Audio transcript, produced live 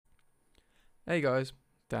Hey guys,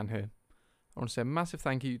 Dan here. I want to say a massive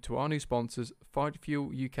thank you to our new sponsors, Fight Fuel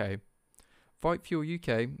UK. Fight Fuel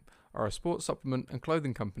UK are a sports supplement and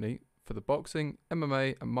clothing company for the boxing,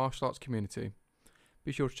 MMA, and martial arts community.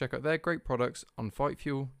 Be sure to check out their great products on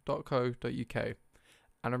fightfuel.co.uk.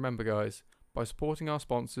 And remember, guys, by supporting our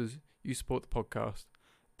sponsors, you support the podcast.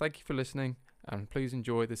 Thank you for listening, and please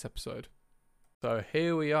enjoy this episode. So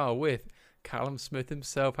here we are with Callum Smith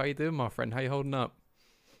himself. How you doing, my friend? How you holding up?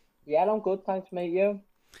 Yeah, I'm good, thanks, mate. You?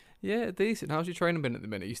 Yeah, decent. How's your training been at the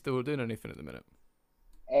minute? You still doing anything at the minute?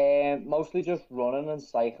 Mostly just running and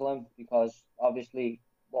cycling because obviously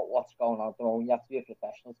what's going on at the moment, you have to be a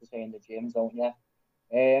professional to stay in the gym, don't you?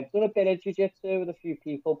 Done a bit of jiu-jitsu with a few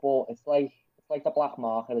people, but it's like the black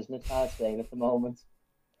market, isn't it? Trying to save at the moment.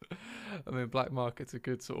 I mean, black market's a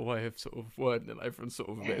good sort of way of sort of wording it. Everyone's sort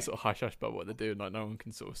of a bit sort of hush hush about what they're doing. Like no one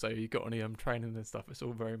can sort of say you got any training and stuff. It's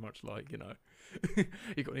all very much like you got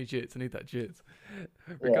any jits? I need that jits.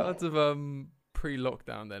 Yeah. Regards of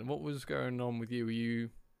pre-lockdown, then what was going on with you? Were you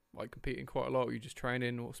like competing quite a lot? Were you just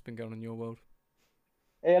training? What's been going on in your world?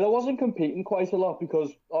 And I wasn't competing quite a lot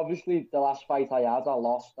because obviously the last fight I had, I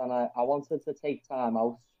lost, and I wanted to take time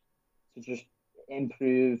out to just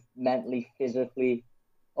improve mentally, physically,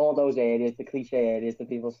 all those areas, the cliche areas that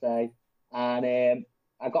people say. And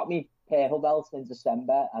I got me purple belt in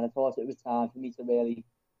December, and I thought it was time for me to really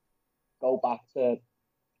go back to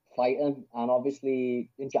fighting. And obviously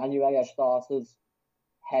in January, I started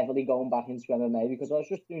heavily going back into MMA because I was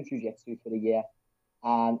just doing jiu-jitsu for the year.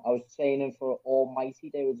 And I was training for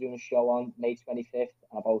Almighty. They were doing a show on May 25th,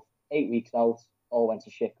 and about 8 weeks out, all went to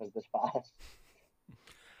shit because of the spiders.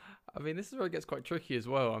 I mean, this is where it gets quite tricky as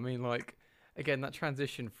well. I mean, like again, that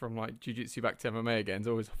transition from like jiu-jitsu back to MMA again is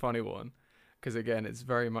always a funny one because again, it's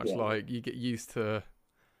very much Yeah, like you get used to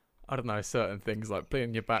I don't know, certain things like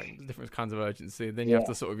putting your back, different kinds of urgency, and then you have yeah.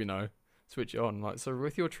 to sort of, switch it on. Like, so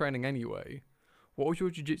with your training anyway, what was your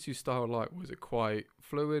jiu-jitsu style like? Was it quite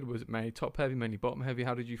fluid? Was it mainly top heavy, mainly bottom heavy?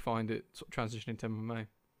 How did you find it sort of transitioning to MMA?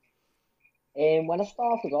 And when I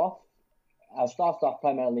started off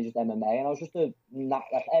primarily just MMA, and I was just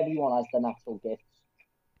like everyone has the natural gifts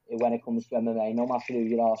when it comes to MMA, no matter who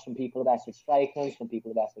you are. Some people are better at striking, some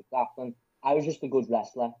people are better at grappling. I was just a good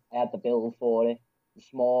wrestler. I had the build for it. I'm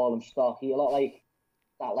small, I'm stocky, a lot like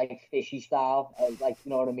that, like fishy style. Like, you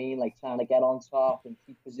know what I mean? Like trying to get on top and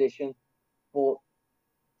keep position. But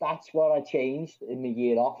that's what I changed in the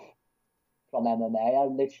year off from MMA. I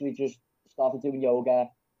literally just started doing yoga,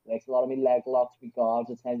 like a lot of my leg locks, my guards,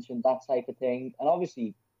 attention, that type of thing. And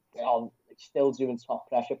obviously, like still doing top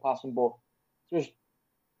pressure passing, but just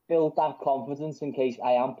build that confidence in case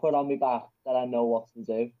I am put on my back that I know what to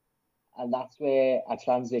do. And that's where I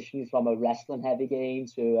transitioned from a wrestling heavy game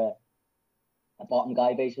to a bottom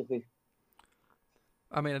guy, basically.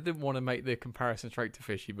 I mean, I didn't want to make the comparison straight to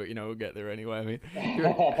Fishy, but we'll get there anyway. I mean,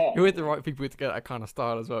 you're with the right people to get that kind of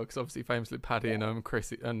style as well, because obviously, famously, Paddy Yeah, and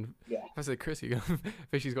Chrissy, and yeah, if I say Chrissy,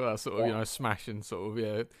 Fishy's got that sort of yeah, smash and sort of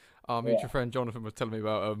yeah. Our yeah, mutual friend Jonathan was telling me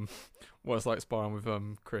about what it's like sparring with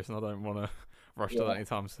Chris, and I don't want to rush to that yeah.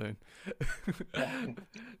 anytime soon.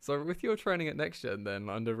 So with your training at Next Gen, then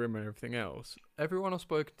under Rim and everything else, everyone I've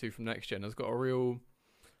spoken to from Next Gen has got a real,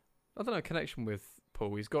 I don't know, connection with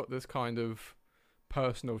Paul. He's got this kind of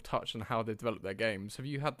personal touch on how they develop their games. Have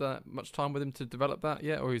you had that much time with him to develop that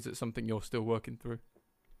yet, or is it something you're still working through?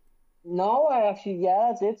 No, I actually,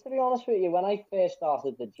 yeah, I did, to be honest with you. When I first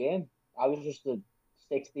started the gym, I was just a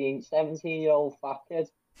 16, 17-year-old fat kid.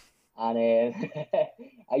 And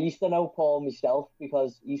I used to know Paul myself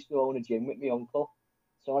because he used to own a gym with my uncle.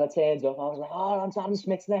 So when I turned up, I was like, oh, I'm Adam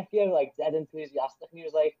Smith's nephew, like dead enthusiastic. And he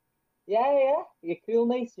was like, yeah, yeah, you're cool,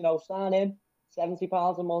 mate. Sign in,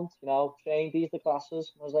 £70 a month, train, these are the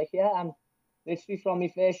classes. I was like, yeah, and literally from my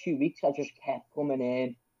first few weeks, I just kept coming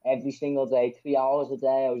in every single day, 3 hours a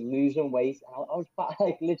day. I was losing weight. I was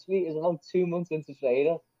like, literally, it was about 2 months into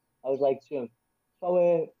training. I was like to him,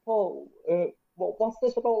 so, Paul, what's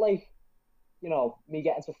this about, like, me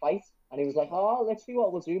getting to fight? And he was like, oh, let's see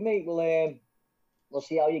what we'll do, mate. We'll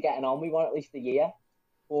see how you're getting on. We want at least a year.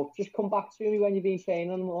 But just come back to me when you've been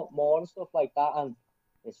training more and stuff like that. And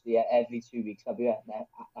it's yeah, every 2 weeks I'll be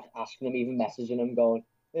asking him, even messaging him, going,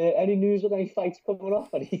 any news of any fights coming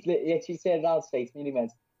up? And he actually turned around to say to me, and he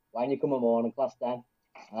went, why don't you come to morning class then?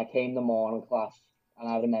 And I came to morning class, and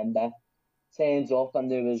I remember, turns up,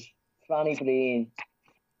 and there was Franny Breen,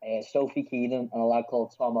 Sophie Keenan, and a lad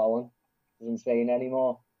called Tom Owen doesn't train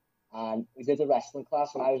anymore. And we did a wrestling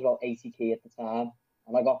class, and I was about 80 kg at the time,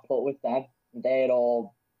 and I got put with them. And they're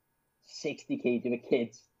all 60 kg. They were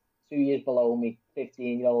kids, 2 years below me,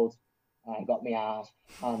 15-year-olds. and I got my ass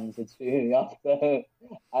handed to me after.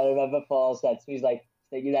 I remember Paul said to me, he's like,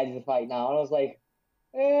 "So you ready to fight now?" And I was like,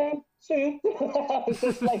 soon. I was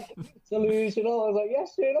just like delusional. I was like, yeah,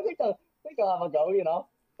 soon. I think I'll have a go, you know.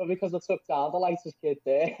 But because I took down the lightest kid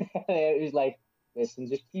there, it was like, listen,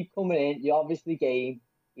 just keep coming in. You're obviously game.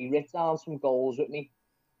 He ripped down some goals with me,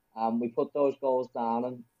 and we put those goals down,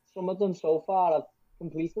 and some of them so far I've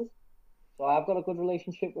completed. So I've got a good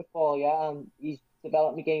relationship with Paul, yeah, and he's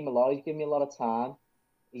developed my game a lot. He's given me a lot of time.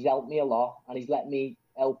 He's helped me a lot, and he's let me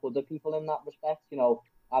help other people in that respect. You know,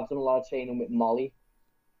 I've done a lot of training with Molly,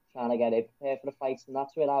 trying to get it prepared for the fights, and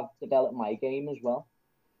that's where I've developed my game as well.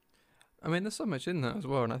 I mean, there's so much in that as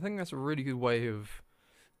well, and I think that's a really good way of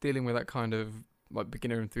dealing with that kind of like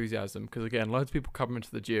beginner enthusiasm. Because again, loads of people come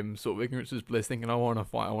into the gym sort of ignorance is bliss, thinking, "I want to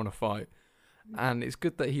fight, I want to fight," and it's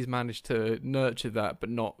good that he's managed to nurture that, but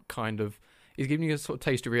not kind of. He's giving you a sort of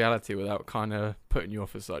taste of reality without kind of putting you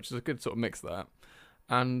off as such. It's a good sort of mix of that.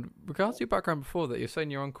 And regards to your background before that, you're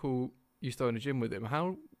saying your uncle used to own a gym with him.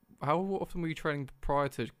 How often were you training prior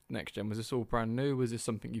to Next Gen? Was this all brand new? Was this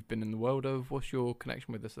something you've been in the world of? What's your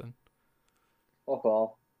connection with this then? Fuck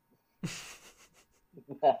all.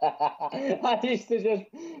 I used to just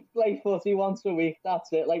play footy once a week.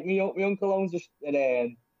 That's it. Like my uncle owns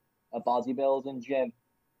a bodybuilding gym.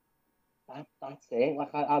 That's it.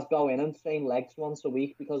 Like I'd go in and train legs once a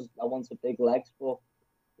week because I wanted big legs, but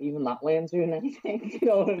even that way I'm doing anything. You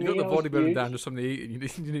know what I You got mean? the I was bodybuilding huge. down just from the eating. You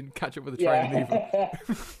didn't catch up with the training either. Yeah.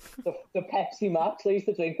 The Pepsi Max. I used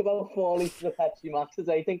to drink about 4 litres of Pepsi Max a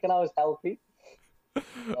day, thinking I was healthy.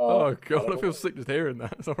 Oh Oh, god, I feel terrible. sick just hearing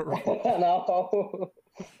that. It's horrible. No.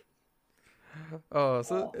 Oh,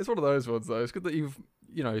 so it's one of those ones though. It's good that you've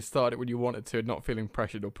started it when you wanted to, not feeling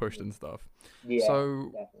pressured or pushed and stuff. Yeah,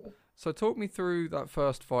 So definitely. so talk me through that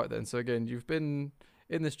first fight then. So again, you've been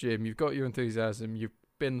in this gym, you've got your enthusiasm, you've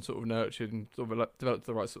been sort of nurtured and sort of developed to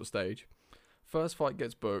the right sort of stage. First fight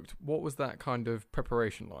gets booked. What was that kind of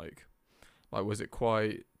preparation like? Like, was it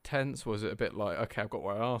quite tense? Was it a bit like, okay, I've got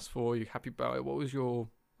what I asked for? You happy about it? What was your,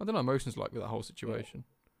 I don't know, emotions like with that whole situation?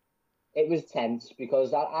 It was tense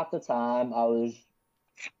because at the time I was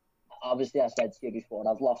obviously I said to you before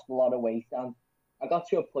I've lost a lot of weight and I got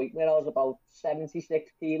to a point where I was about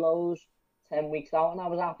 76 kilos 10 weeks out and I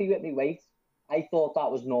was happy with my weight. I thought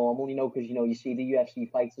that was normal, you know, because you see the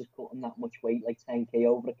UFC fighters cutting that much weight, like 10k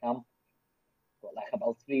over the camp. But like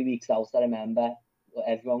about 3 weeks out, I remember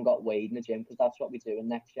everyone got weighed in the gym because that's what we do in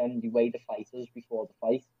Next Gen. You weigh the fighters before the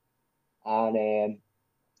fight, and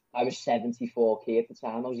I was 74k at the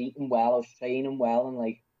time. I was eating well, I was training well, and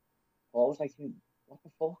like I was like, what the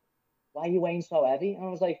fuck? Why are you weighing so heavy? And I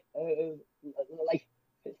was like,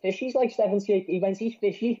 Fishy's like 78. He went, he's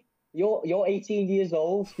Fishy. You're 18 years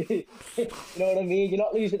old. You know what I mean? You're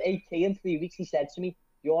not losing 8k in 3 weeks. He said to me,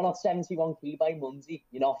 you're not 71k by Monday.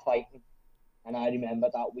 You're not fighting. And I remember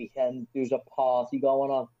that weekend there was a party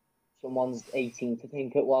going on. Someone's 18th, I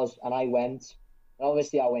think it was, and I went. And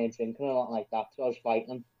obviously I went drinking a lot like that, so I was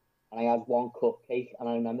fighting. And I had one cupcake, and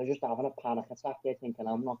I remember just having a panic attack there, thinking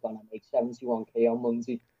I'm not gonna make 71k on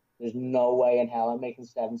Monday. There's no way in hell I'm making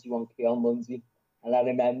 71k on Monday. And I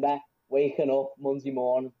remember waking up Monday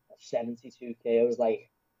morning at 72k. I was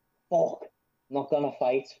like, fuck, I'm not gonna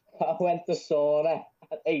fight. I went to sauna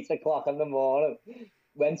at 8 o'clock in the morning.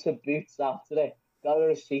 Went to Boots after it, got a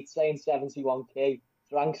receipt saying 71k,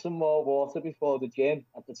 drank some more water before the gym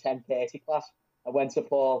at the 10:30 class. I went to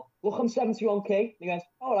Paul, look, I'm 71k. And he went,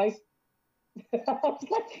 all right. I was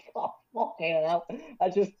like, oh, fucking hell. I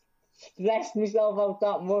just stressed myself out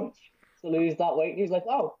that much to lose that weight. And he's like,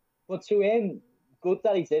 oh, but to him, good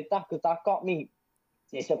that he did that because that got me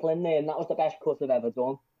disciplined there. And that was the best cut I've ever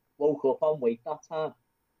done. Woke up on weight that time.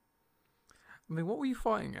 I mean, what were you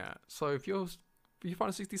fighting at? So if you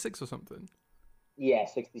fighting 66 or something? Yeah,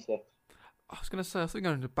 66. I was gonna say, I was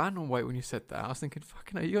thinking going to ban on weight when you said that. I was thinking,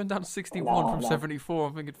 fucking hell, you're going down to 61 No, from no, 74.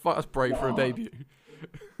 I'm thinking, fight us brave for a no. debut.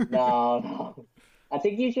 No. I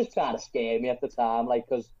think he was just trying to scare me at the time, like,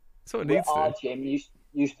 because So it needs our to. gym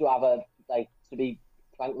used to have like, to be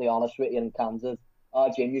frankly honest with you and candid,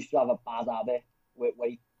 our gym used to have a bad habit with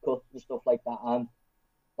weight cuts and stuff like that. And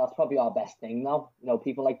that's probably our best thing now.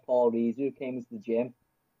 People like Paul Reed who came into the gym,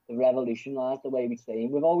 they revolutionised the way we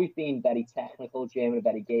train. We've always been very technical gym and a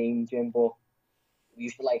very game gym, but we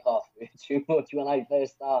used to like off too much when I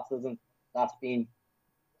first started, and that's been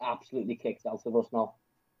absolutely kicked out of us now.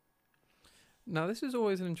 Now, this is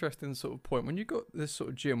always an interesting sort of point. When you got this sort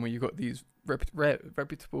of gym where you've got these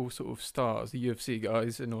reputable sort of stars, the UFC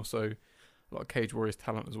guys, and also a lot of Cage Warriors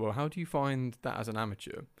talent as well, how do you find that as an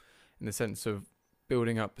amateur in the sense of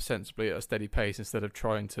building up sensibly at a steady pace instead of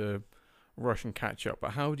trying to rush and catch up,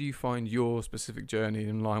 but how do you find your specific journey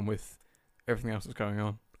in line with everything else that's going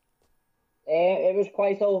on? It was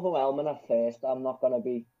quite overwhelming at first. I'm not going to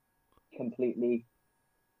be completely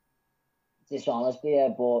dishonest here,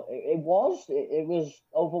 but it was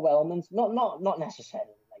overwhelming. Not necessarily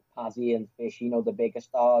like Paddy and Fish, the bigger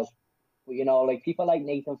stars, but like people like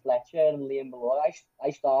Nathan Fletcher and Liam Malloy. I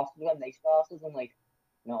started when they started, and like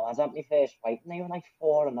I was at my first fight, and they were like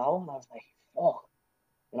 4-0, and I was like, fuck,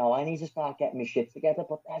 I need to start getting my shit together.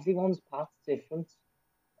 But everyone's path's different.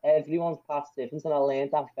 Everyone's path's different, and I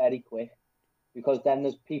learned that very quick. Because then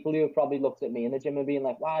there's people who have probably looked at me in the gym and being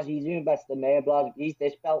like, "Why is he doing better than me? Blah, he's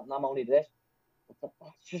this belt and I'm only this." But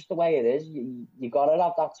that's just the way it is. You gotta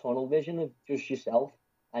have that tunnel vision of just yourself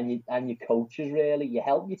and your coaches. Really, you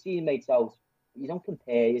help your teammates out, but you don't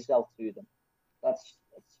compare yourself to them.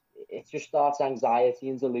 It just starts anxiety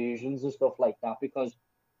and delusions and stuff like that. Because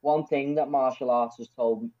one thing that martial arts has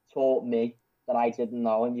taught me that I didn't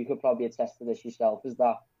know, and you could probably attest to this yourself, is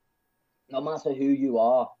that no matter who you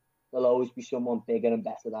are, there'll always be someone bigger and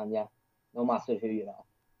better than you, no matter who you are.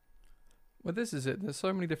 Well, this is it. There's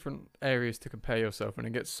so many different areas to compare yourself, and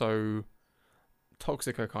it gets so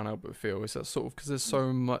toxic. I can't help but feel it's that sort of because there's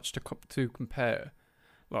so much to compare.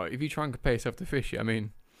 Like if you try and compare yourself to Fishy, I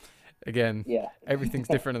mean, again, Yeah. everything's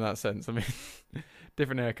different in that sense. I mean,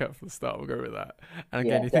 different haircut for the start. We'll go with that. And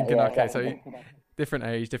again, Yeah, you're thinking, yeah, okay, so different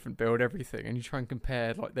age, different build, everything, and you try and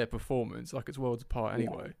compare like their performance, like it's worlds apart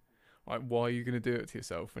anyway. Like, why are you going to do it to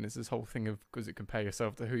yourself? And it's this whole thing of because it compare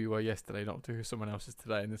yourself to who you were yesterday, not to who someone else is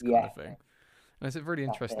today, and this kind of thing. And it's a really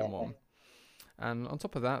interesting one. And on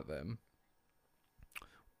top of that, then,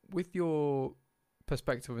 with your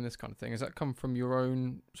perspective in this kind of thing, has that come from your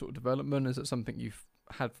own sort of development? Is it something you've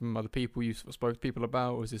had from other people you've spoke to people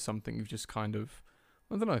about, or is this something you've just kind of,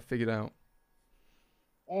 I don't know, figured out?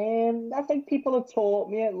 I think people have taught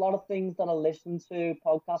me a lot of things that I listen to,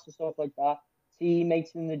 podcasts and stuff like that.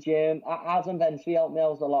 Teammates in the gym. Adam Ventry helped me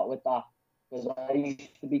out a lot with that because I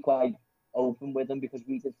used to be quite open with him because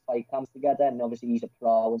we did fight camps together, and obviously he's a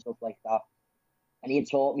pro and stuff like that. And he had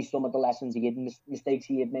taught me some of the lessons he had, mistakes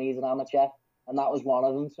he had made as an amateur, and that was one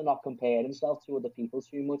of them, to not compare himself to other people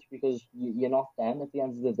too much because you're not them at the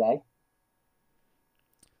end of the day.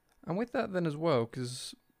 And with that then as well,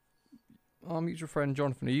 because our mutual friend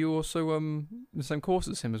Jonathan, are you also in the same course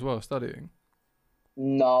as him as well, studying?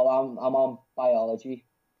 No, I'm on biology.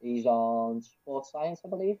 He's on sports science, I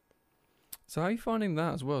believe. So how are you finding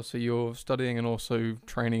that as well? So you're studying and also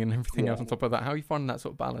training and everything else on top of that. How are you finding that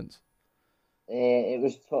sort of balance?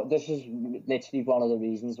 This is literally one of the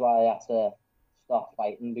reasons why I had to stop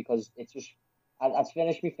fighting because I'd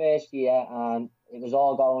finished my first year and it was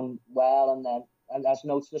all going well, and then I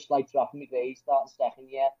noticed a slight drop in my grades starting second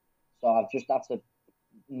year, so I've just had to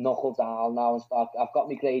knuckle down now and start. I've got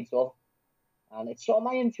my grades up, and it's something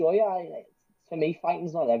I enjoy. To me,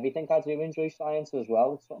 fighting's not everything. I do enjoy science as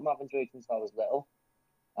well. It's something I've enjoyed since I was little.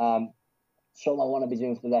 Something I want to be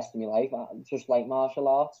doing for the rest of my life, just like martial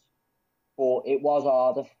arts. But it was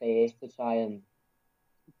harder first to try and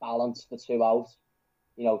balance the two out.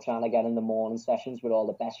 Trying to get in the morning sessions with all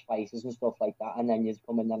the best fighters and stuff like that, and then you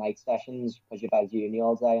come in the night sessions because you're at uni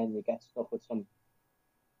all day and you get stuck with some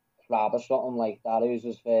crab or something like that who's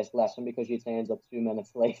his first lesson because you turned up 2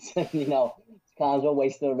 minutes late. It's kind of a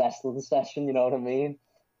waste of a wrestling session, you know what I mean?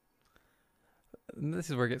 And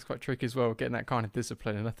this is where it gets quite tricky as well, getting that kind of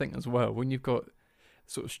discipline. And I think as well, when you've got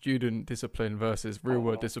sort of student discipline versus real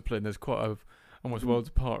world discipline, there's quite almost worlds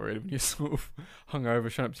apart really when you're sort of hungover,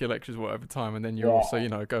 showing up to your lectures whatever time, and then you're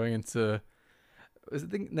also going into. I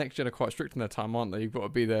think next gen are quite strict in their time, aren't they? You've got to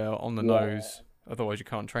be there on the nose, otherwise you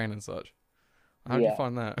can't train and such. How do you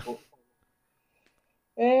find that?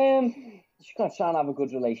 Just gotta try and have a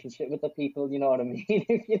good relationship with the people. You know what I mean?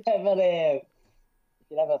 If you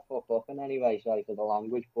never fuck up in any way, sorry for the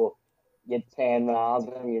language, but you turn around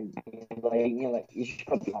and you just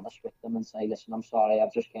gotta be honest with them and say, listen, I'm sorry,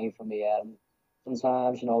 I've just came from here. And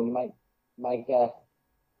sometimes, you might get a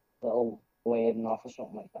little waving off or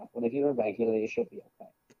something like that. But if you're a regular, you should be okay.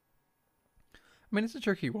 I mean, it's a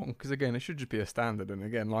tricky one because, again, it should just be a standard. And,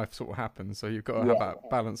 again, life sort of happens. So you've got to have that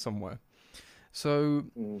balance somewhere. So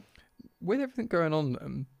with everything going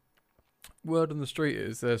on, word on the street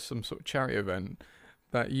is there's some sort of charity event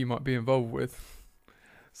that you might be involved with.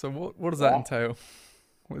 So what does that entail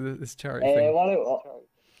with this charity thing? Well,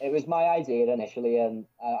 it was my idea initially, and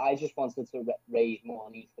I just wanted to raise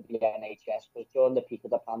money for the NHS because during the peak of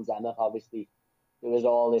the pandemic, obviously, there was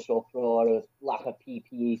all this uproar of lack of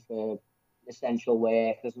PPE for essential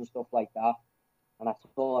workers and stuff like that. And I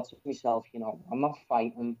thought to myself, I'm not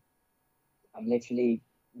fighting. I'm literally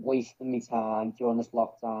wasting my time during this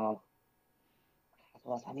lockdown.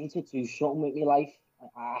 thought I need to do something with my life.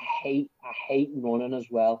 I hate running as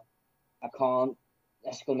well. I can't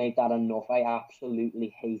escalate that enough. I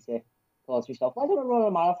absolutely hate it. Thought to myself, why don't I run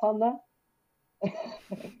a marathon then?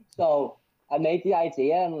 So I made the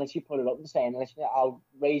idea and literally put it up and saying, listen, I'll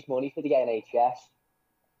raise money for the NHS.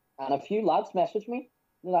 And a few lads messaged me.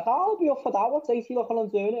 They're like, oh, I'll be up for that. What date are you looking on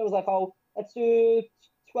doing it? It was like, oh, let's do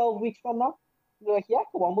 12 weeks from now. They're like, yeah,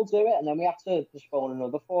 come on, we'll do it. And then we had to postpone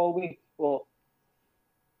another 4 weeks. But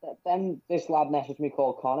then this lad messaged me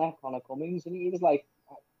called Connor Cummings, and he was like,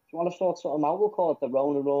 do you want to sort something out? We'll call it the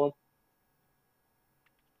Rona Run.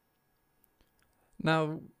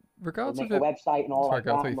 Now, regards We'll of make it... a website and all Sorry, like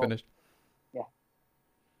go, I that. thought you finished. Yeah.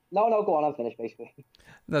 No, go on, I'm finished, basically.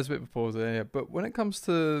 There's a bit of a pause there, yeah. But when it comes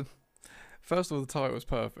to... First of all, the title was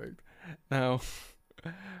perfect. Now,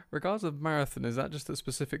 regards of marathon, is that just a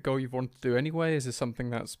specific goal you've wanted to do anyway? Is this something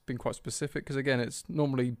that's been quite specific? Because again, it's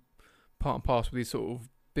normally part and parcel with these sort of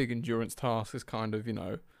big endurance tasks is kind of,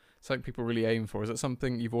 something people really aim for. Is that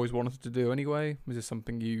something you've always wanted to do anyway? Was this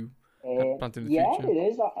something you had planned in the yeah, future? it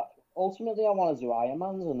is. Ultimately, I want to do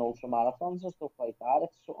Ironmans and ultra marathons and stuff like that.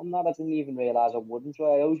 It's something that I didn't even realise I would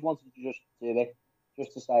enjoy. I always wanted to just do it,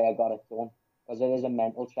 just to say I got it done. Because it is a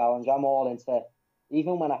mental challenge. I'm all into,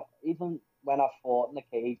 even when I fought in the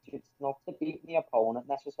cage, it's not to beat the opponent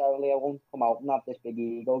necessarily. I won't come out and have this big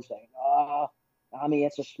ego saying, I'm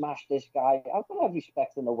here to smash this guy. I've got to have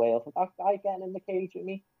respect in the world for that guy getting in the cage with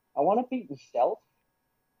me. I want to beat myself.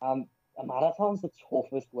 A marathon's the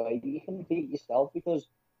toughest way you can beat yourself because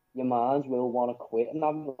your mind will want to quit. And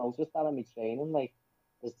I've noticed that in my training. Like,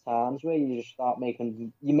 there's times where you just start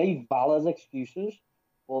making, you make valid excuses,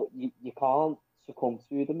 but you can't succumb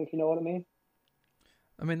to them, if you know what I mean.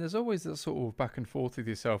 I mean, there's always that sort of back and forth with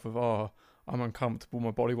yourself of, I'm uncomfortable,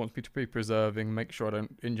 my body wants me to be preserving, make sure I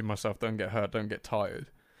don't injure myself, don't get hurt, don't get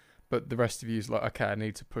tired. But the rest of you is like, okay, I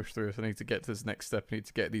need to push through this, I need to get to this next step, I need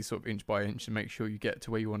to get these sort of inch by inch and make sure you get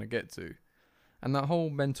to where you want to get to. And that whole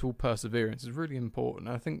mental perseverance is really important.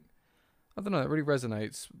 And I think, I don't know, it really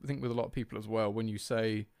resonates, I think, with a lot of people as well, when you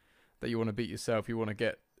say that you want to beat yourself, you want to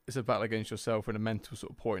get, it's a battle against yourself in a mental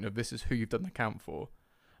sort of point of this is who you've done the count for.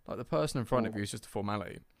 Like, the person in front of you is just a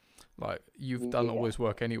formality. Like, you've done all this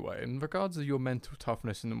work anyway. In regards to your mental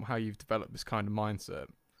toughness and how you've developed this kind of mindset,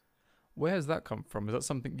 where has that come from? Is that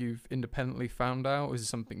something you've independently found out? Is it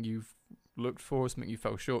something you've looked for? Something you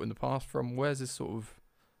fell short in the past from? Where's this sort of,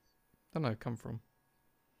 I don't know, come from?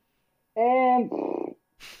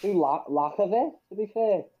 Through lack of it, to be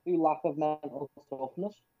fair, through lack of mental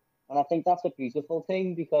toughness. And I think that's a beautiful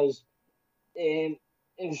thing because it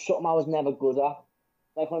was something I was never good at.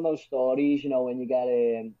 Like one of those stories, when you get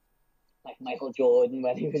like Michael Jordan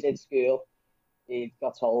when he was in school, he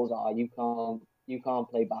got told, "Oh, you can't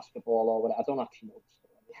play basketball or whatever." I don't actually know the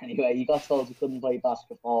story. Anyway, he got told he couldn't play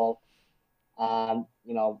basketball, and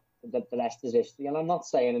the rest is history. And I'm not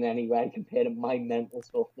saying in any way comparing my mental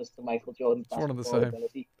toughness to Michael Jordan's basketball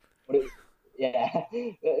ability, but it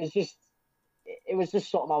was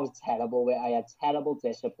just something I was terrible with. I had terrible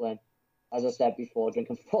discipline, as I said before,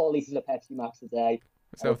 drinking 4 liters of Pepsi Max a day,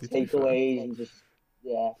 takeaways, and just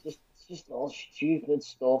all stupid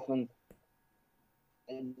stuff, and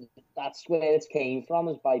that's where it came from,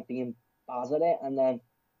 is by being bad at it. And then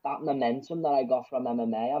that momentum that I got from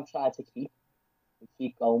MMA, I've tried to keep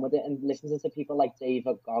going with it, and listening to people like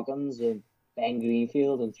David Goggins and Ben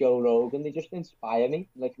Greenfield and Joe Rogan, they just inspire me,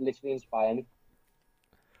 like literally inspire me.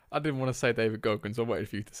 I didn't want to say David Goggins, I waited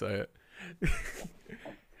for you to say it.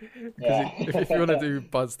 Because if you want to do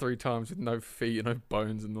Buzz 3 times with no feet and no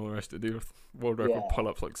bones and all the rest of it, do world record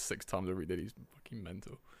pull-ups like 6 times every day, he's fucking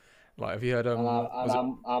mental. Like, have you heard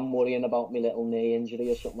I'm worrying about my little knee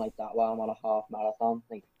injury or something like that while I'm on a half marathon.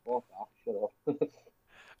 Think, fuck off, shut up.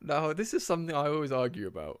 No, this is something I always argue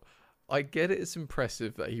about. I get it, it's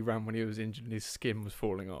impressive that he ran when he was injured and his skin was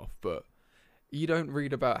falling off, but you don't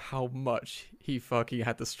read about how much he fucking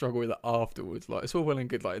had to struggle with it afterwards. Like, it's all well and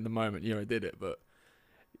good, like, in the moment, he did it, but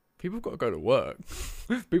people have got to go to work.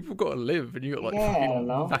 People have got to live, and you got, like, fucking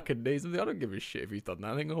knackered knees. I don't give a shit if he's done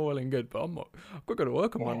that. I think all well and good, but I've got to go to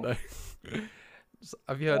work on Monday.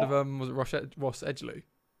 Have you heard of, was it Ross Edgley?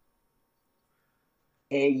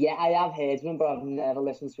 Yeah, I have heard of him, but I've never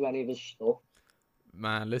listened to any of his stuff.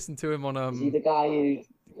 Man, listen to him on... Is he the guy who...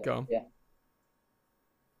 Go on. Yeah.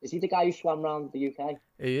 Is he the guy who swam around the UK?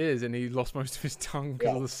 He is, and he lost most of his tongue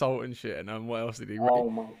because of the salt and shit. And what else did he? Oh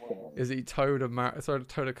my god! Is he towed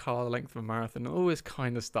a car the length of a marathon? All this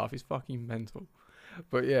kind of stuff. He's fucking mental.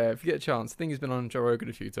 But yeah, if you get a chance, I think he's been on Joe Rogan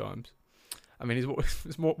a few times. I mean,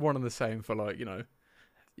 it's more one and the same for, like,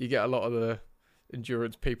 you get a lot of the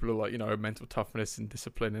endurance people who are like, mental toughness and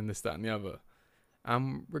discipline and this, that, and the other.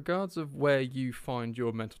 Regards of where you find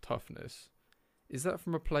your mental toughness, is that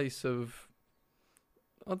from a place of,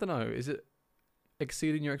 I don't know, is it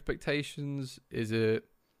exceeding your expectations? Is it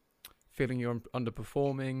feeling you're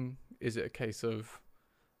underperforming? Is it a case of,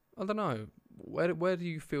 I don't know, where do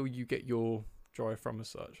you feel you get your joy from as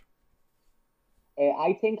such?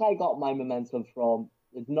 I think I got my momentum from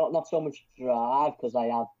not so much drive because I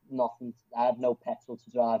had nothing. I had no petrol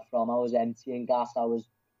to drive from. I was emptying gas. I was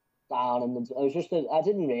down, and I was just. I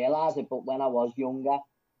didn't realize it, but when I was younger,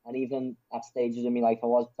 and even at stages in my life, I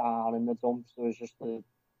was down in the dumps. There was just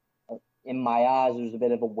in my eyes, it was a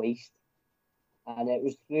bit of a waste, and it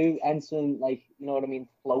was through entering, like, you know what I mean,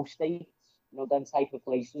 flow states. You know, them type of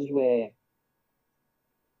places where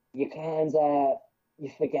you kind of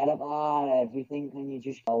you forget about everything and you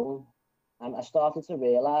just go. And I started to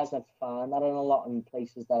realize I'd found that in a lot of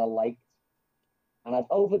places that I liked. And I'd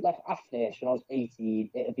over like at first when I was 18,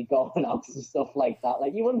 it'd be going out and stuff like that.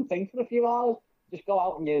 Like you wouldn't think for a few hours, just go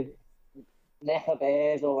out and you neck a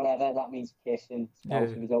bears or whatever. That means kissing, Yeah.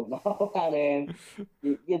 spouting, we don't know. And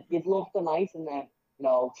you'd love the night and then, you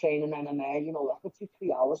know, training MMA, you know, I could do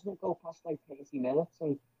 3 hours and it go past like 30 minutes.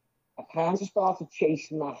 And I kind of started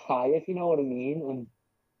chasing that high, if you know what I mean. And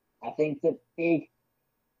I think the big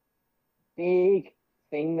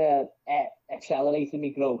thing that accelerated my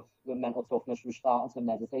growth with mental toughness was starting to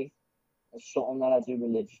meditate. It's something that I do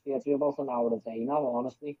religiously. I do about an hour a day now,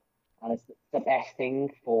 honestly. And it's the best thing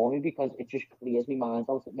for me because it just clears my mind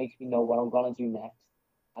out. It makes me know what I'm going to do next.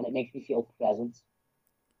 And it makes me feel present.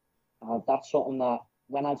 And that's something that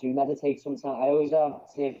when I do meditate sometimes, I always have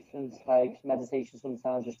different types of meditation,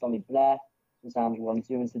 sometimes just on my breath, sometimes what I'm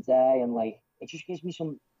doing today. And like, it just gives me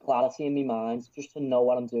some clarity in my mind just to know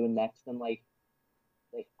what I'm doing next. And like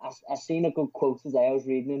I seen a good quote today. I was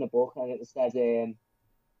reading in a book and it said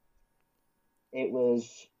it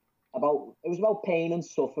was about pain and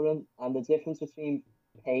suffering, and the difference between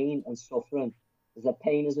pain and suffering is that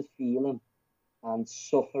pain is a feeling and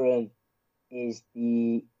suffering is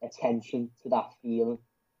the attention to that feeling.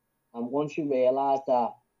 And once you realize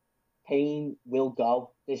that pain will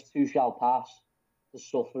go, this too shall pass, the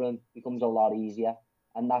suffering becomes a lot easier.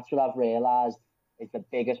 And that's what I've realized is the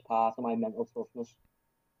biggest part of my mental toughness.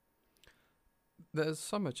 There's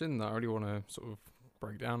so much in there I really want to sort of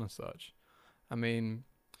break down as such. I mean,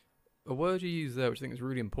 a word you use there, which I think is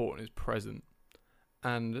really important, is present.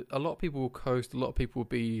 And a lot of people will coast, a lot of people will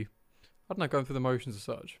be, I don't know, going through the motions as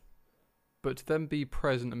such. But to then be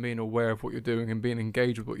present and being aware of what you're doing and being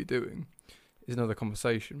engaged with what you're doing is another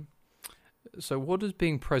conversation. So what does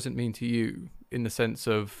being present mean to you in the sense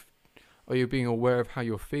of, are you being aware of how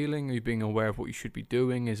you're feeling? Are you being aware of what you should be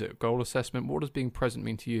doing? Is it a goal assessment? What does being present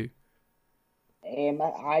mean to you?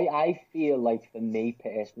 I feel like for me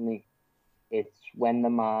personally, it's when the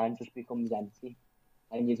mind just becomes empty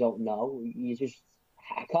and you don't know.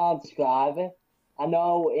 I can't describe it. I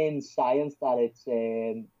know in science that it's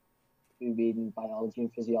through reading biology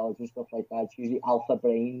and physiology and stuff like that. It's usually alpha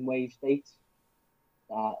brainwave states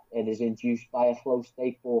that it is induced by a flow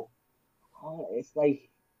state, but it's like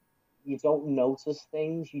you don't notice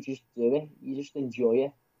things, you just do it, you just enjoy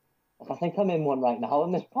it. Like I think I'm in one right now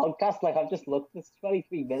on this podcast. Like I've just looked, it's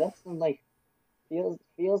 23 minutes and like feels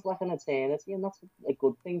like an eternity, and that's a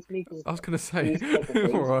good thing to me because I was going to it's say, easy to take a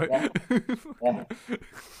break. alright. Yeah, yeah.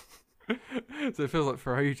 So it feels like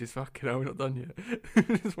for ages, fucking hell, we're not done yet.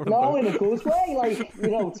 No, in a good way. Like, you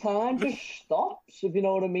know, time just stops, if you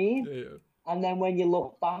know what I mean. Yeah, yeah. And then when you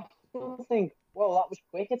look back, you think, well, that was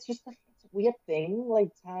quick. It's just it's a weird thing. Like,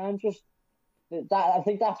 time just, I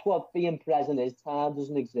think that's what being present is. Time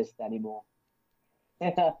doesn't exist anymore.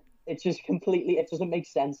 It's just completely, it doesn't make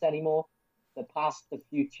sense anymore. The past, the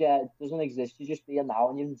future, it doesn't exist. You just be here now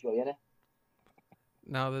and you're enjoying it.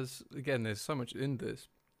 Now, there's so much in this.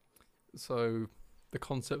 So, the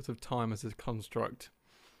concept of time as a construct,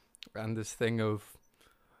 and this thing of,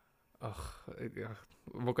 I'm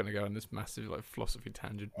not going to go on this massive like philosophy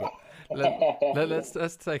tangent, but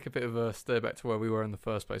let's take a bit of a stare back to where we were in the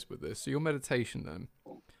first place with this. So, your meditation then,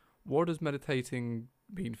 what does meditating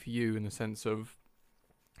mean for you in the sense of,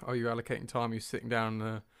 are you allocating time? Are you sitting down in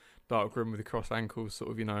a dark room with your crossed ankles,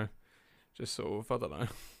 sort of, you know, just sort of, I don't know,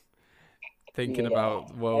 thinking about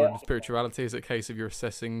the world and spirituality? Is it a case of you're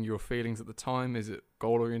assessing your feelings at the time? Is it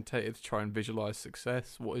goal orientated to try and visualize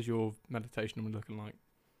success? What is your meditation looking like?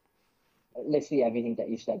 Literally everything that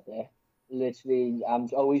you said there. Literally, I'm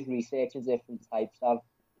always researching different types. I've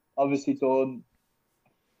obviously done.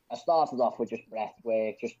 I started off with just breath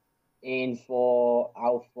work, just in for,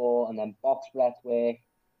 out for, and then box breath work,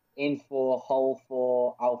 in for, hold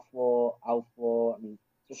for, out for, and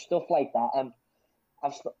just stuff like that. And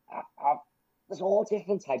I've there's all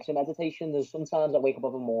different types of meditation. There's sometimes I wake up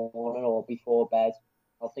in the morning or before bed.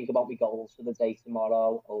 I'll think about my goals for the day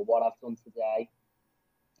tomorrow or what I've done today.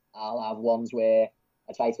 I'll have ones where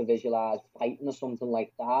I try to visualize fighting or something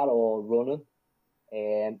like that or running.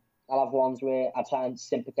 I'll have ones where I try and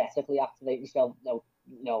sympathetically activate myself,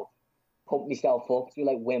 pump myself up, do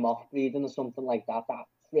like Wim Hof breathing or something like that. That's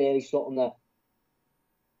really something that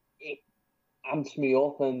it amps me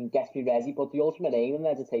up and gets me ready. But the ultimate aim of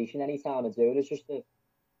meditation, anytime I do it, is just to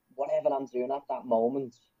whatever I'm doing at that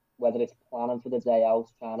moment, whether it's planning for the day out,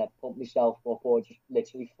 trying to pump myself up, or just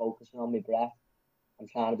literally focusing on my breath. I'm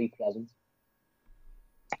trying to be present.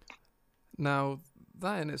 Now,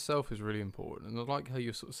 that in itself is really important, and I like how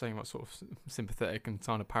you're sort of saying about sort of sympathetic and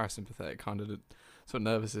kind of parasympathetic kind of sort of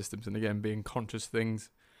nervous systems, and again being conscious things,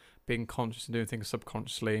 being conscious and doing things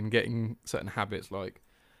subconsciously, and getting certain habits like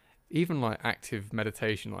even like active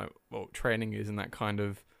meditation, like what training is, and that kind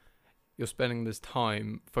of you're spending this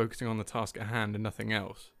time focusing on the task at hand and nothing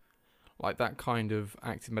else. Like that kind of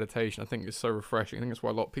active meditation, I think is so refreshing. I think that's why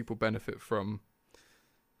a lot of people benefit from.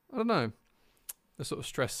 I don't know, the sort of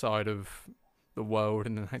stress side of the world,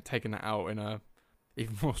 and then taking that out in a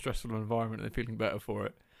even more stressful environment and feeling better for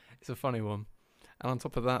it. It's a funny one. And on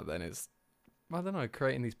top of that, then it's, I don't know,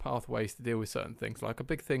 creating these pathways to deal with certain things. Like a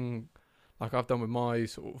big thing, like I've done with my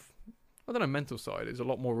sort of, I don't know, mental side is a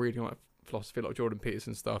lot more reading like philosophy, like Jordan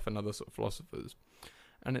Peterson stuff and other sort of philosophers.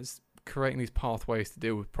 And it's creating these pathways to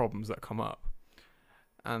deal with problems that come up.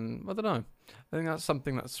 And I don't know, I think that's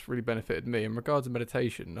something that's really benefited me. In regards to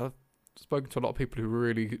meditation, I've spoken to a lot of people who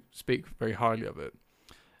really speak very highly of it.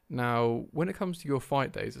 Now, when it comes to your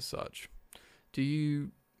fight days as such, do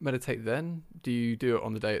you meditate then? Do you do it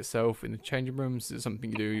on the day itself in the changing rooms? Is it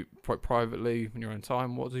something you do quite privately in your own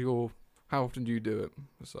time? How often do you do it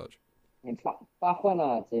as such? In fact, back when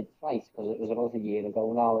I did fight, because it was about a year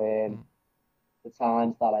ago now, the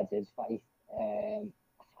times that I did fight,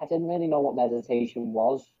 I didn't really know what meditation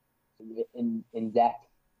was in depth.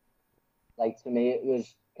 Like to me, it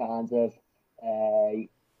was kind of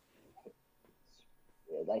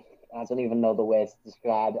like I don't even know the way to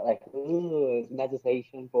describe it. Like it's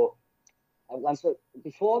meditation, but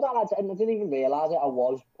before that, I didn't even realize it. I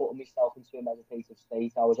was putting myself into a meditative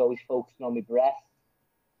state. I was always focusing on my breath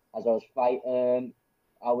as I was fighting.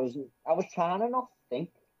 I was trying to not think.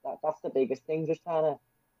 That's the biggest thing. Just trying to,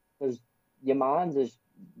 because your mind is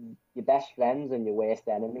your best friends and your worst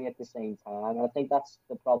enemy at the same time. And I think that's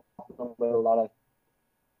the problem with a lot of,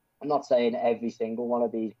 I'm not saying every single one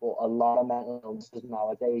of these, but a lot of mental illnesses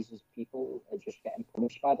nowadays is people are just getting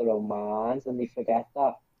punished by their own minds, and they forget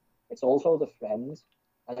that it's also the friends,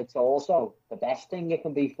 and it's also the best thing it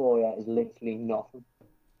can be for you is literally nothing.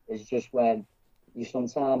 It's just when you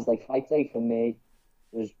sometimes, like fight day for me,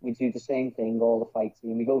 we do the same thing, all the fight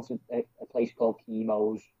team. We go to a place called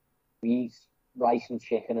Chemo's, we eat rice and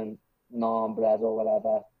chicken and naan bread or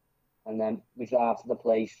whatever, and then we drive to the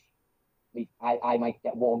place. I might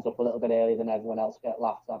get warmed up a little bit earlier than everyone else, get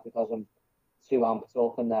laughed at because I'm too amped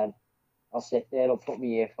up, and then I'll sit there, I'll put my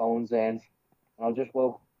earphones in, and I'll just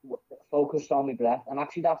focus on my breath. And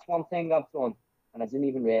actually, that's one thing I've done, and I didn't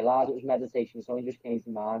even realise it was meditation. It only just came to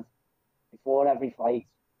mind. Before every fight,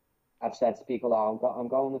 I've said to people, "Oh, I'm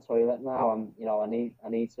going to the toilet now. I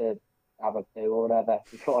need to have a poo or whatever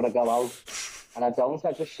before I go out." And I don't.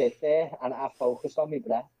 I just sit there and I focus on my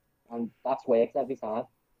breath, and that's worked every time.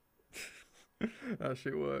 That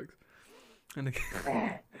shit works. And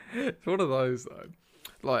it's one of those though.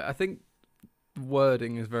 Like I think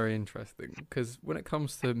wording is very interesting because when it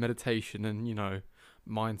comes to meditation and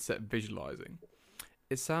mindset visualizing,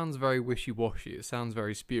 it sounds very wishy-washy. It sounds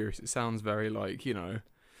very spurious. It sounds very like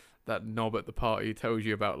that knob at the party tells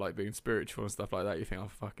you about like being spiritual and stuff like that. You think, oh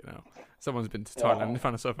fucking hell, someone's been to Thailand and they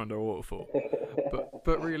found themselves under a waterfall.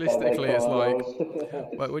 But realistically, it's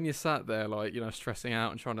like when you're sat there like stressing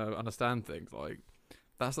out and trying to understand things, like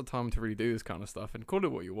that's the time to really do this kind of stuff and call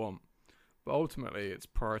it what you want. But ultimately, it's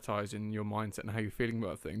prioritizing your mindset and how you're feeling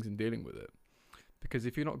about things and dealing with it. Because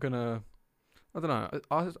if you're not gonna, I don't know,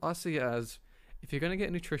 I see it as if you're gonna get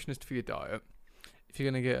a nutritionist for your diet, if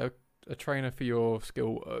you're gonna get a trainer for your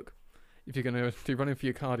skill work, if you're gonna do running for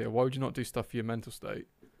your cardio, why would you not do stuff for your mental state?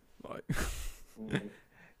 Like,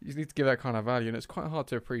 you just need to give that kind of value, and it's quite hard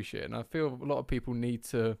to appreciate. And I feel a lot of people need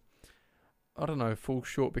to, I don't know, fall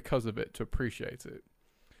short because of it to appreciate it.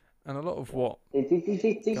 And a lot of what they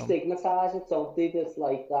stigmatise it, don't they? Just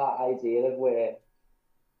like that idea of where,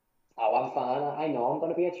 oh, I'm fine. I know I'm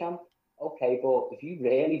going to be a champ. Okay, but if you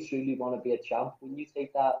really truly want to be a champ, wouldn't you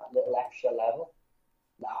take that little extra level?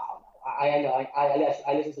 No.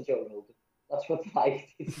 I listen to Joe Rogan. That's what like.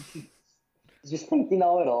 Just think you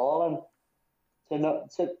know it all, and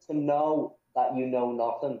to know that you know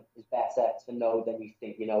nothing is better to know than you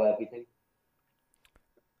think you know everything.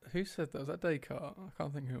 Who said that? Was that Descartes? I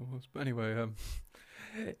can't think who it was. But anyway,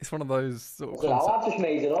 it's one of those sort of I don't know, concepts. I just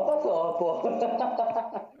made it up, I thought,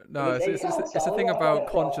 but No, it's a thing about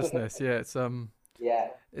consciousness. Yeah, yeah,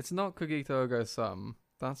 it's not cogito ergo sum.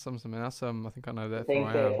 That's something. That's I think I know. I Therefore, think I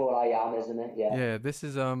am. therefore I am, isn't it? Yeah. Yeah, this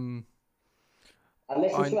is I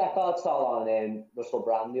listened I to Eckhart Tolle on Russell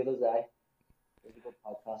Brand the other day. It was a good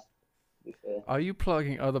podcast, to be fair. Are you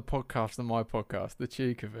plugging other podcasts than my podcast? The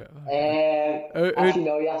cheek of it. Okay. Actually,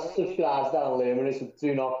 no, you have to subscribe to that on Luminous, so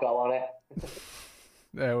do not go on it.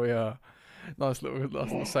 There we are. Nice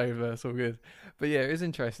little save there. It's all good. But yeah, it is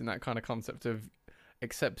interesting, that kind of concept of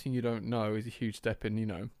accepting you don't know is a huge step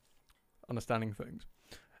in, understanding things.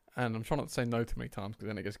 And I'm trying not to say no too many times because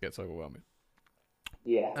then it just gets overwhelming.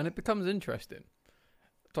 Yeah. And it becomes interesting.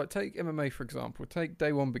 Like, take MMA, for example. Take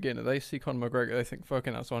day one beginner. They see Conor McGregor. They think,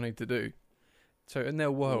 fucking, that's what I need to do. So in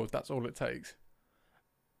their world, that's all it takes.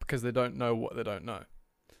 Because they don't know what they don't know.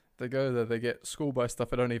 They go there, they get schooled by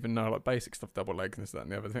stuff they don't even know, like basic stuff, double legs and this, that,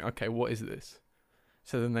 and the other. They think, okay, what is this?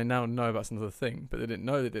 So then they now know that's another thing. But they didn't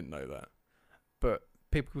know that. But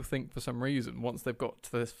people think for some reason, once they've got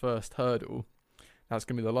to this first hurdle, that's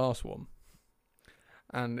going to be the last one.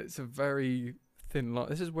 And it's a very thin line.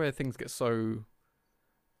 This is where things get so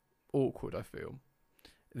awkward, I feel.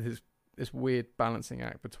 This weird balancing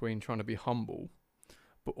act between trying to be humble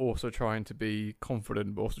but also trying to be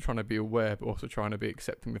confident, but also trying to be aware, but also trying to be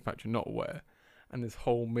accepting the fact you're not aware. And this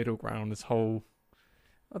whole middle ground, I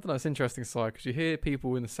don't know, it's interesting side, because you hear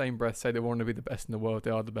people in the same breath say they want to be the best in the world,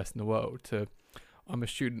 they are the best in the world, to I'm a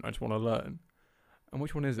student, I just want to learn. And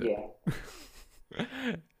which one is it?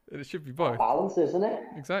 Yeah. It should be both. Balance, isn't it?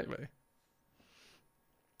 Exactly.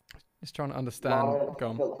 Just trying to understand.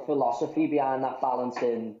 Philosophy behind that balance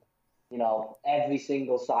in, every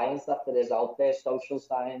single science that there is out there, social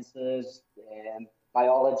sciences,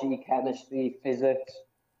 biology, chemistry, physics,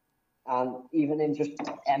 and even in just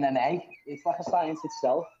MMA, it's like a science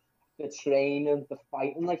itself. The training, the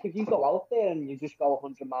fighting. Like, if you go out there and you just go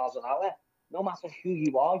 100 miles an hour, no matter who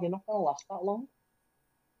you are, you're not going to last that long.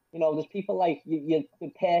 There's people like, the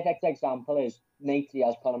perfect example is Nate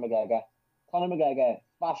Diaz, Conor McGregor. Conor McGregor,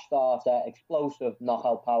 fast starter, explosive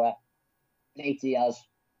knockout power. Nate Diaz,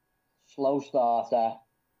 slow starter,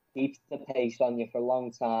 keeps the pace on you for a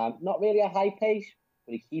long time. Not really a high pace,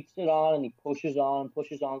 but he keeps it on and he pushes on and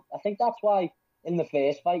pushes on. I think that's why in the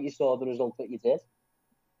first fight you saw the result that you did.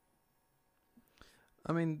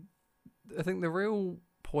 I mean, I think the real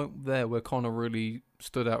point there where Conor really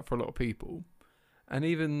stood out for a lot of people, and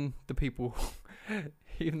even the people,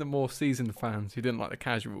 even the more seasoned fans who didn't like the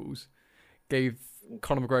casuals, gave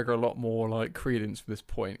Conor McGregor a lot more like credence for this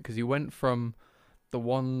point, because he went from the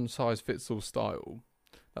one size fits all style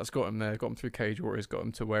that's got him there, got him through Cage Warriors, got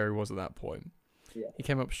him to where he was at that point. Yeah. He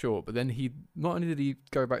came up short, but then he not only did he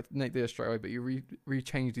go back to Nate Diaz straight away, but he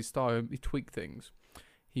re-changed his style, he tweaked things.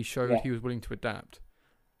 He showed he was willing to adapt.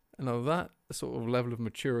 And now that sort of level of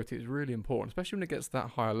maturity is really important, especially when it gets to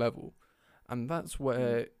that higher level. And that's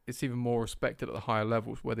where it's even more respected at the higher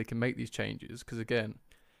levels, where they can make these changes. Because again,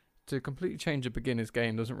 to completely change a beginner's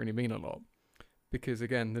game doesn't really mean a lot. Because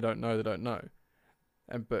again, they don't know.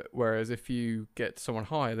 But whereas if you get someone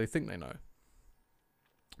higher, they think they know.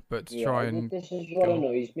 But to try and... This is what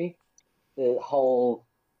annoys me. The whole...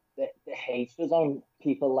 The hatred on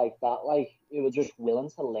people like that, like, who are just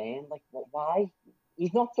willing to learn. Like, why?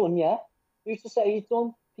 He's not done yet. Who's to say he's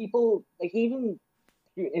done? People, like, even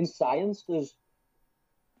in science, there's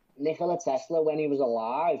Nikola Tesla, when he was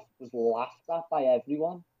alive, was laughed at by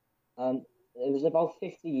everyone. And it was about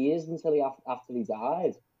 50 years until after he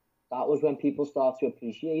died. That was when people started to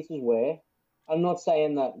appreciate his work. I'm not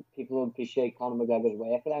saying that people appreciate Conor McGregor's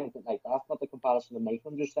work or anything like that. That's not the comparison to make.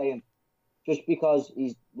 I'm just saying, just because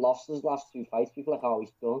he's lost his last two fights, people are like, oh,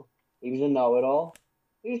 he's done. He was a know-it-all.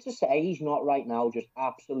 Who's to say he's not right now just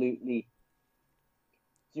absolutely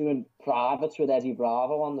doing privates with Eddie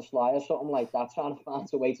Bravo on the sly or something like that, trying to find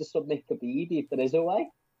a way to submit Khabib if there is a way?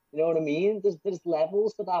 You know what I mean? There's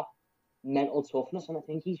levels to that mental toughness, and I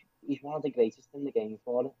think he's one of the greatest in the game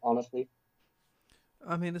for it, honestly.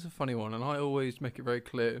 I mean, it's a funny one, and I always make it very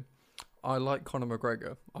clear. I like Conor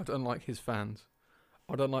McGregor. I don't like his fans.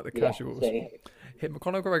 I don't like the casuals. Hit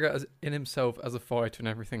Conor McGregor as in himself as a fighter and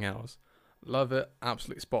everything else. Love it,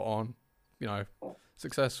 absolutely spot on.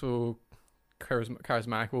 Successful,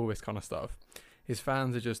 charismatic, all this kind of stuff. His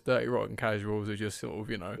fans are just dirty, rotten casuals who just sort of,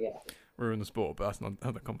 ruin the sport. But that's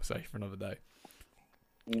another conversation for another day.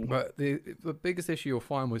 But the biggest issue you'll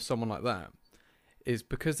find with someone like that is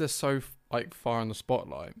because they're so far in the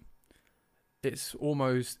spotlight, it's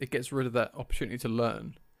almost, it gets rid of that opportunity to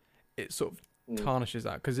learn. It sort of Mm. tarnishes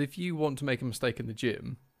that, because if you want to make a mistake in the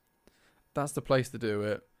gym, that's the place to do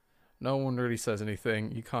it. No one really says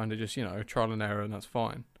anything. You kind of just, trial and error, and that's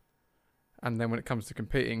fine. And then when it comes to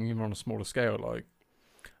competing, even on a smaller scale, like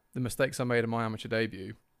the mistakes I made in my amateur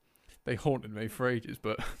debut, they haunted me for ages.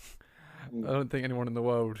 But I don't think anyone in the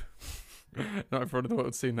world, not everyone in the world,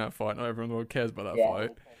 has seen that fight. Not everyone in the world cares about that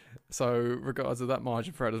fight. So regardless of that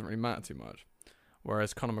margin for error, doesn't really matter too much.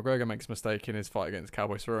 Whereas Conor McGregor makes a mistake in his fight against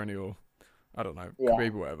Cowboy Cerrone, or I don't know,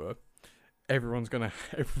 Khabib, or whatever. Everyone's got a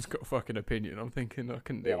fucking opinion. I'm thinking I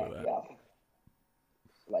couldn't deal with that. Yeah.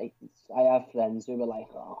 Like, I have friends who were like,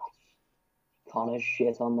 "Oh, Connor's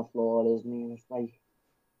shit on the floor, isn't he?" And it's like,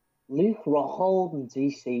 Luke Rockhold and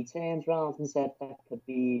DC turned around and said that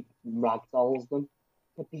Khabib ragdolls them.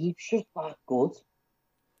 Khabib's just that good.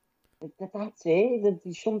 That's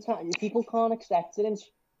it. Sometimes people can't accept it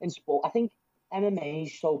in sport. I think MMA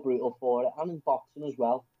is so brutal for it, and in boxing as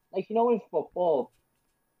well. Like, in football,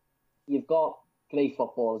 you've got great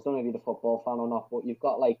footballers. Don't know if you're a football fan or not, but you've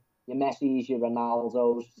got like your Messis, your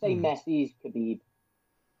Ronaldos. Say Messi's Khabib.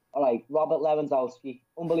 All right, Robert Lewandowski,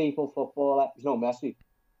 unbelievable footballer. He's no Messi.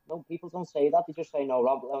 No, people don't say that. They just say, no,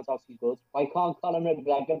 Robert Lewandowski's good. Why can't Conor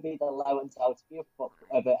McGregor be the Lewandowski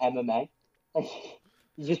of MMA? Like,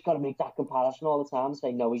 you just got to make that comparison all the time and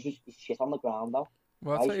say, no, he's shit on the ground, though.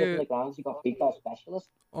 Well, Why shit on the ground? He got beat by a specialist.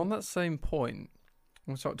 On that same point, I'm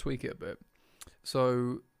going to start to tweak it a bit.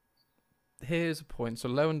 So, here's a point. So,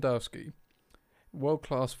 Lewandowski,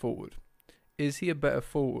 world-class forward. Is he a better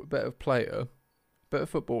player, better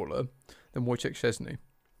footballer than Wojciech Szczesny?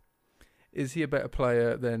 Is he a better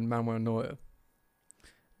player than Manuel Neuer?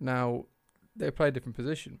 Now, they play a different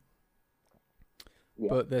position,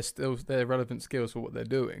 but their relevant skills for what they're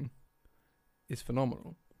doing is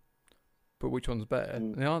phenomenal. But which one's better?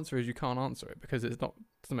 And the answer is you can't answer it, because doesn't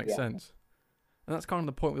make sense. And that's kind of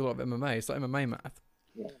the point with a lot of MMA. It's like MMA math.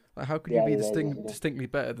 Yeah. Like, how could you be distinctly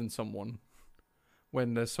better than someone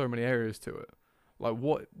when there's so many areas to it? Like,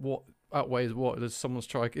 what outweighs what? Does someone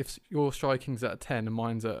strike? If your striking's at a 10 and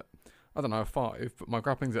mine's at, I don't know, a 5, but my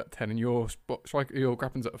grappling's at 10 and your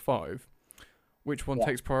grappling's at a 5, which one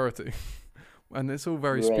takes priority? And it's all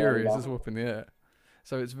very spurious. It's all up in the air.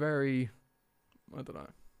 So it's very, I don't know.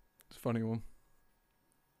 It's a funny one.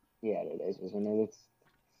 Yeah, it is, isn't it?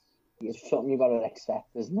 It's something you've got to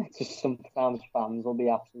accept, isn't it? Just sometimes fans will be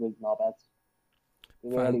absolute knobheads.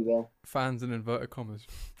 They really will. Fans in inverted commas.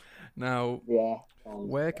 Now,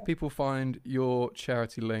 where can people find your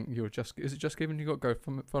charity link? Is it Just Giving? You got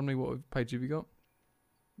GoFundMe? What page have you got?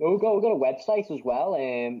 We've got a website as well.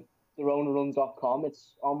 TheRonaRun.com.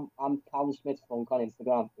 I'm Callum Smith Funk on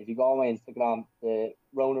Instagram. If you go on my Instagram, the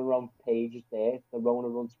Rona Run page is there. The Rona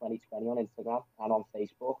Run 2020 on Instagram and on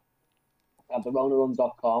Facebook.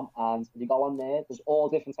 TheRonaRun.com, and if you go on there, there's all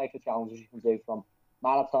different types of challenges you can do, from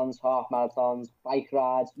marathons, half marathons, bike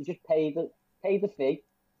rides. You just pay the fee.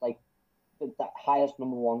 Like the highest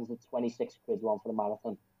number one's the 26 quid one for the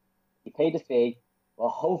marathon. You pay the fee. We're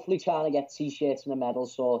hopefully trying to get t-shirts and a medal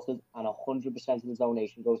sorted, and 100% of the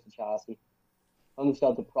donation goes to charity. 100%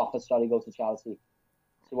 of the profit, goes to charity.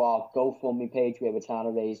 To our GoFundMe page, where we're trying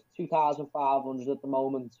to raise 2,500 at the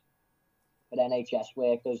moment for NHS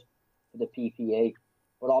workers for the PPE.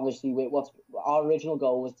 But obviously, our original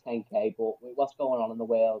goal was 10k, but with what's going on in the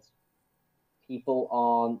world, people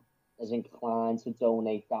aren't as inclined to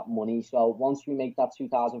donate that money. So once we make that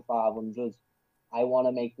 2,500, I want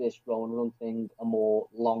to make this Rona Run thing a more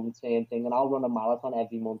long-term thing, and I'll run a marathon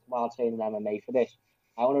every month while training MMA for this.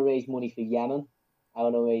 I want to raise money for Yemen. I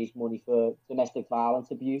want to raise money for domestic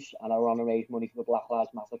violence abuse, and I want to raise money for the Black Lives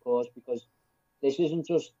Matter cause, because this isn't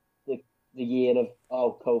just the year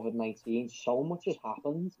of COVID-19. So much has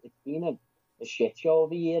happened. It's been a shit show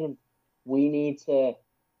of a year, and we need to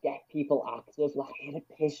get people active. Like, it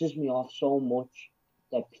pisses me off so much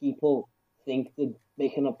that people think they're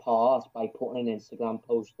making a part by putting an Instagram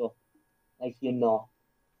post up. Like, you're not.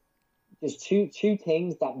 There's two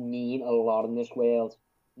things that mean a lot in this world.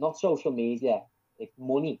 Not social media, like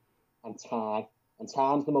money and time. And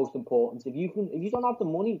time's the most important. If you don't have the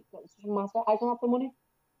money, it doesn't matter. I don't have the money.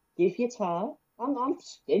 Give your time. I'm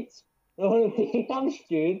skint. You know what I mean? I'm a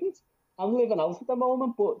student. I'm living out at the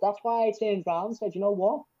moment, but that's why I turned around and said, you know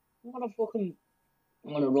what? I'm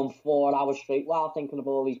gonna run 4 hours straight while thinking of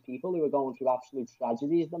all these people who are going through absolute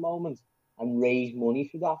tragedies at the moment, and raise money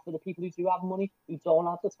for that, for the people who do have money, who don't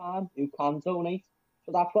have the time, who can donate.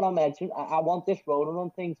 So that's what I mentioned. I want this Rona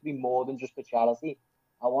Run thing to be more than just a charity.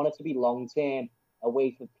 I want it to be long term, a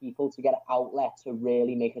way for people to get an outlet to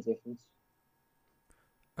really make a difference.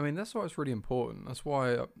 I mean, that's why it's really important. That's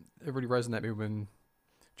why it really resonated with me when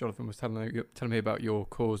Jonathan was telling me about your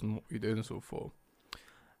cause and what you're doing this all for.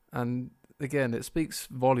 And again, it speaks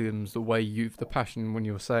volumes the way the passion when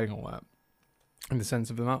you were saying all that, in the sense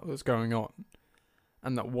of the amount that's going on,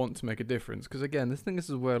 and that want to make a difference. Because again, this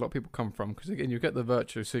is where a lot of people come from. Because again, you get the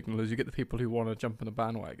virtue signalers, you get the people who want to jump on a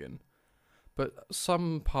bandwagon, but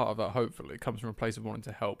some part of that hopefully comes from a place of wanting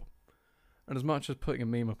to help. And as much as putting a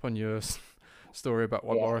meme up on your story about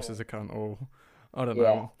why Boris is a cunt, or I don't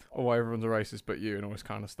know, or why everyone's a racist but you and all this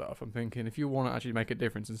kind of stuff, I'm thinking if you want to actually make a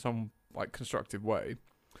difference in some like constructive way,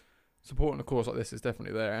 supporting a cause like this is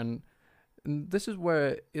definitely there. And this is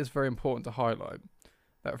where it's very important to highlight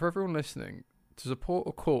that for everyone listening, to support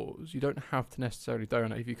a cause, you don't have to necessarily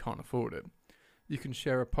donate if you can't afford it. You can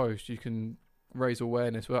share a post, you can raise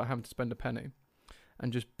awareness without having to spend a penny,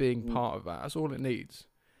 and just being part of that. That's all it needs.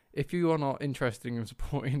 If you are not interested in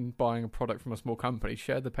supporting buying a product from a small company,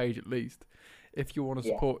 share the page at least. If you want to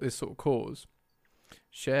support this sort of cause,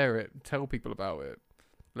 share it, tell people about it,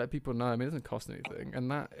 let people know. I mean, it doesn't cost anything,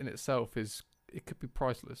 and that in itself it could be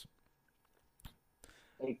priceless.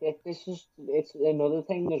 Like it's another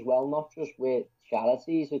thing as well, not just with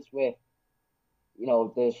charities, it's with,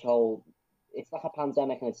 this whole, it's like a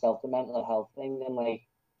pandemic in itself, the mental health thing, and like,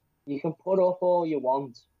 you can put up all you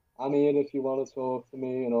want. I mean, if you want to talk to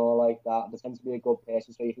me and all like that, pretend to be a good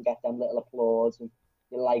person so you can get them little applauds and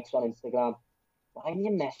your likes on Instagram. Why don't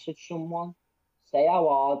you message someone? Say, how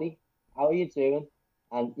are they? How are you doing?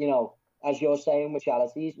 And, as you're saying with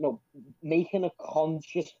charities, making a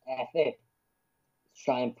conscious effort to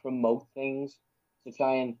try and promote things, to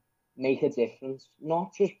try and make a difference,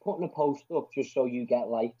 not just putting a post up just so you get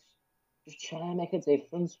likes. Just try and make a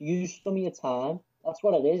difference. Use some of your time. That's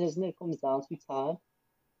what it is, isn't it? It comes down to time.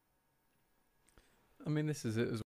 I mean, this is it as